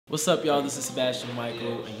What's up, y'all? This is Sebastian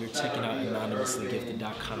Mikael, and you're checking out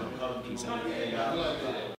anonymously.gifted.com. Peace out.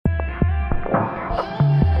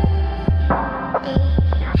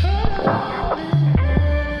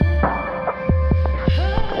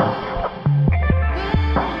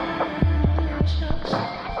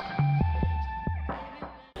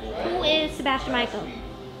 Who is Sebastian Mikael?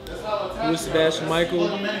 Who is Sebastian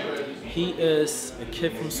Mikael? He is a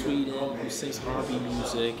kid from Sweden who sings R&B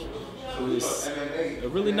music, who is a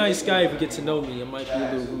really nice guy if you get to know me. I might be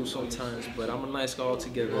a little rude sometimes, but I'm a nice guy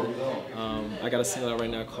altogether. I got a single out right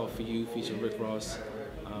now called For You, featuring Rick Ross.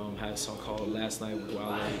 Had a song called Last Night with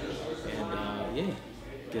Wale, and yeah,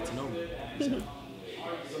 get to know me.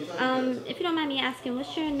 If you don't mind me asking,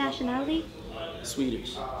 what's your nationality?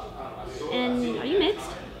 Swedish. And are you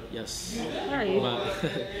mixed? Yes. Where are you? My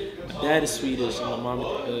dad is Swedish and my mom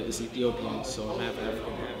is Ethiopian, so I'm half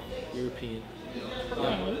African, half European.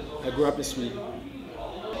 Yeah. I grew up in Sweden.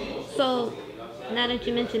 So, now that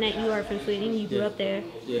you mentioned that you are from Sweden, you grew up there.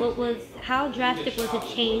 Yeah. How drastic was the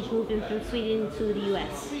change moving from Sweden to the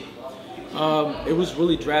U.S.? It was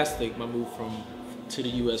really drastic, my move to the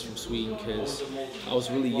U.S. from Sweden, because I was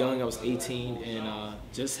really young. I was 18, and I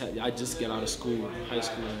just got out of school, high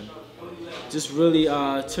school, and just really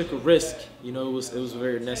took a risk. You know, it was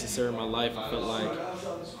very necessary in my life. I felt like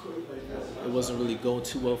it wasn't really going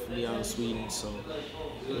too well for me out in Sweden, so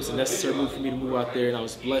it was a necessary move for me to move out there. And I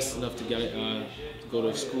was blessed enough to go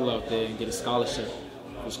to school out there and get a scholarship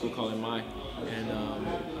for a school called MI. And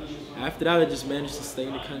after that, I just managed to stay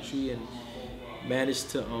in the country and managed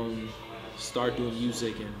to start doing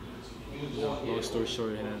music. And long story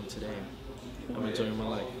short, and today I'm enjoying my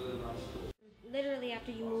life. Literally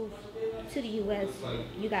after you moved to the U.S.,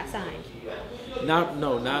 you got signed. Not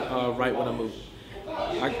right when I moved.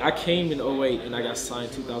 I came in 2008 and I got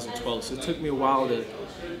signed in 2012. So it took me a while to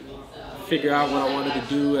figure out what I wanted to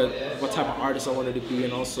do, what type of artist I wanted to be,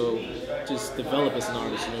 and also just develop as an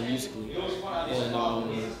artist, musically. And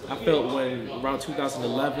I felt when around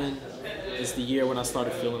 2011 is the year when I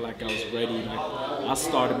started feeling like I was ready. Like I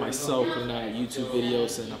started myself putting out YouTube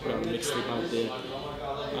videos, and I put out a mixtape out there.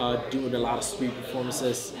 Doing a lot of street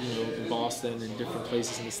performances, in Boston and different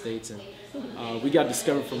places in the States, and we got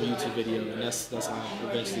discovered from a YouTube video, and that's how I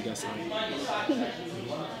eventually got signed.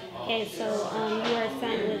 Okay, so you are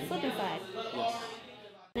signed with Slip Inside. Yes.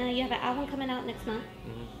 Now you have an album coming out next month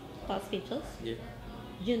called Speechless. Yeah.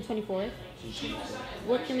 June 24th.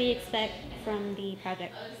 What can we expect from the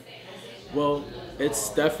project? Well, it's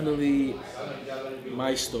definitely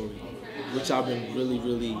my story, which I've been really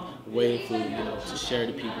waiting for, to share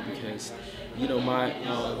to people, because, my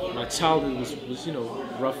childhood was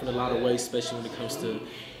rough in a lot of ways, especially when it comes to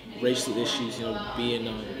racial issues, being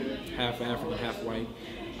half African, half white,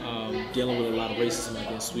 dealing with a lot of racism out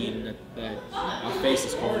there in Sweden that I faced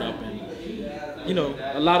as growing up, and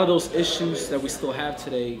a lot of those issues that we still have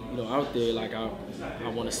today, out there, like I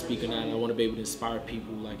want to speak on that, and I want to be able to inspire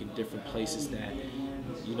people, like in different places, that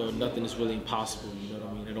nothing is really impossible. You know what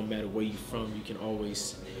I mean? It don't matter where you're from, you can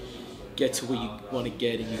always get to where you want to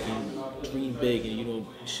get, and you can dream big, and you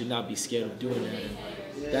should not be scared of doing that. And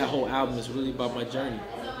that whole album is really about my journey,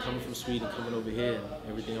 coming from Sweden, coming over here, and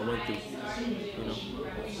everything I went through.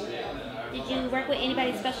 Did you work with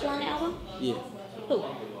anybody special on the album? Yeah. Who?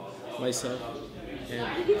 Myself. And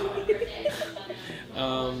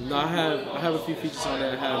no, I have a few features on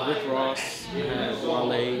there. I have Rick Ross, I have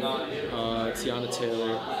Wale, Tiana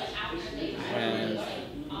Taylor, I have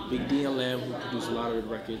Big D and Lamb, who produced a lot of the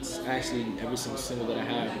records. Actually, every single single that I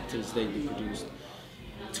have to this day they produced.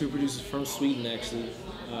 2 producers from Sweden, actually,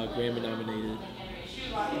 Grammy nominated.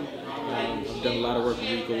 I've done a lot of work with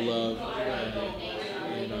Rico Love,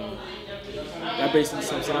 and that basically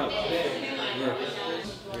sums it up. Yeah.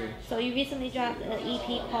 So you recently dropped an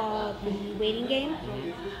EP called The Waiting Game.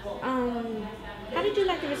 How did you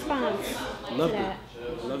like the response to that?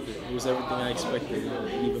 Loved it. It was everything I expected,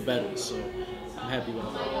 even better. So I'm happy with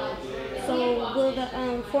it. So will the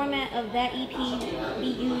format of that EP be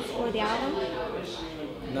used for the album?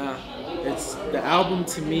 Nah, it's the album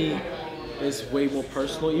to me is way more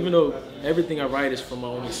personal. Even though everything I write is from my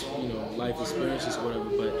own, life experiences, or whatever.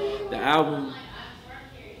 But the album,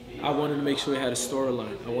 I wanted to make sure it had a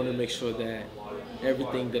storyline. I wanted to make sure that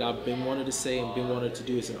everything that I've been wanted to say and been wanted to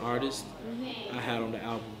do as an artist, I had on the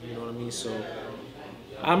album. You know what I mean? So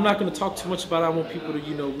I'm not going to talk too much about it. I want people to,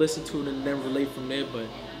 listen to it and then relate from there. But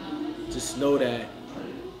just know that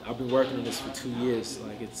I've been working on this for 2 years.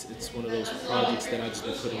 Like it's one of those projects that I've just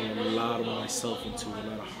been putting a lot of myself into, a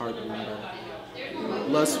lot of heart, a lot of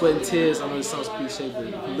blood, sweat, and tears. I know it sounds cliche,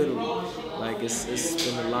 but literally, like it's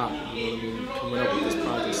been a lot. You know what I mean? Coming up with this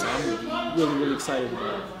project, so I'm really excited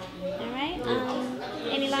about it. All right.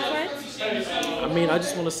 Any last words? I mean, I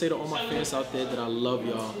just want to say to all my fans out there that I love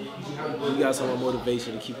y'all. You guys are my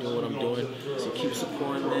motivation to keep doing what I'm doing. So keep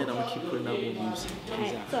supporting me, and I'm gonna keep putting out more music. All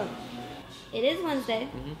right. So it is Wednesday.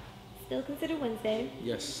 Still considered Wednesday.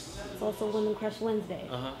 Yes. It's also Women Crush Wednesday.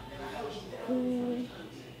 Who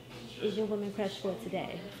is your woman crush for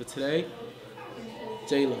today? For today,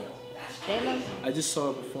 J-Lo. J-Lo? I just saw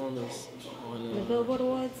a performance on The Billboard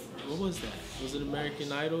Awards? what was that? Was it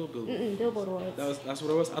American Idol? Billboard Awards. That's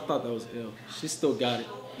what it was? I thought that was ill. She still got it.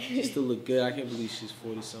 She still look good. I can't believe she's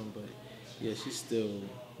 40-something, but yeah, she's still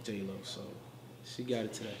J-Lo, so she got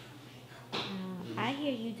it today. I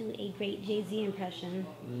hear you do a great Jay-Z impression.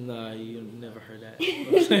 Nah, you never heard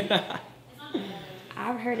that.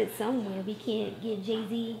 I've heard it somewhere. We can't get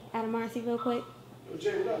Jay-Z out of Marcy real quick.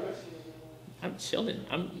 I'm chilling.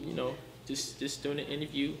 I'm, just doing an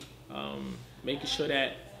interview, making sure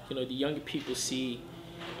that, the younger people see,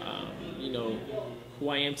 who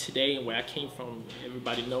I am today and where I came from.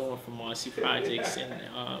 Everybody know I'm from Marcy Projects, and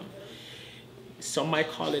some might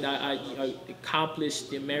call it I accomplished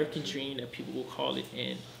the American dream, that people will call it.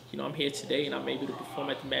 And I'm here today, and I'm able to perform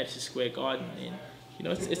at the Madison Square Garden, and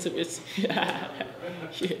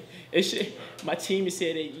it's my team is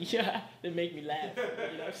here. They make me laugh.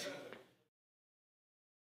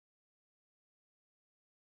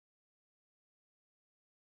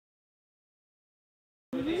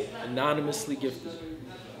 Anonymously gifted.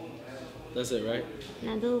 That's it, right?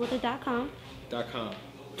 Now do it with a .com. .com.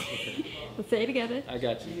 Okay. Let's say it together. I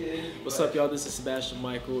got you. What's up, y'all? This is Sebastian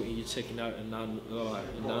Mikael, and you're checking out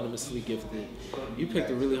Anonymously Gifted. You picked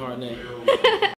a really hard name.